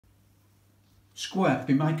Squire have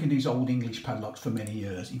been making these Old English padlocks for many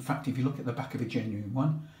years. In fact, if you look at the back of a genuine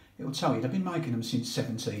one, it will tell you they've been making them since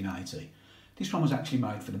 1780. This one was actually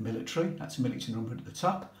made for the military. That's a military number at the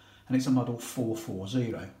top, and it's a model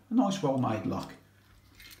 440. A nice, well-made lock.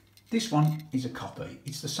 This one is a copy.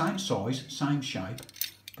 It's the same size, same shape,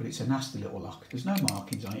 but it's a nasty little lock. There's no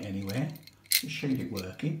markings on it anywhere. Just show it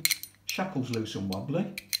working. Shackle's loose and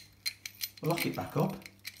wobbly. We'll lock it back up.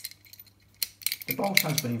 The bolt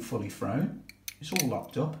has been fully thrown. It's all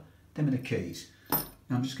locked up. Them are the keys.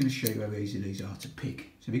 Now I'm just going to show you how easy these are to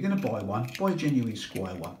pick. So if you're going to buy one, buy a genuine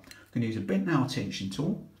Squire one. We're going to use a bent nail tension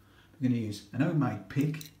tool. We're going to use an homemade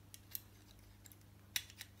pick.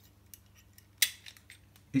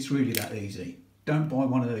 It's really that easy. Don't buy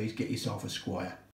one of these, get yourself a Squire.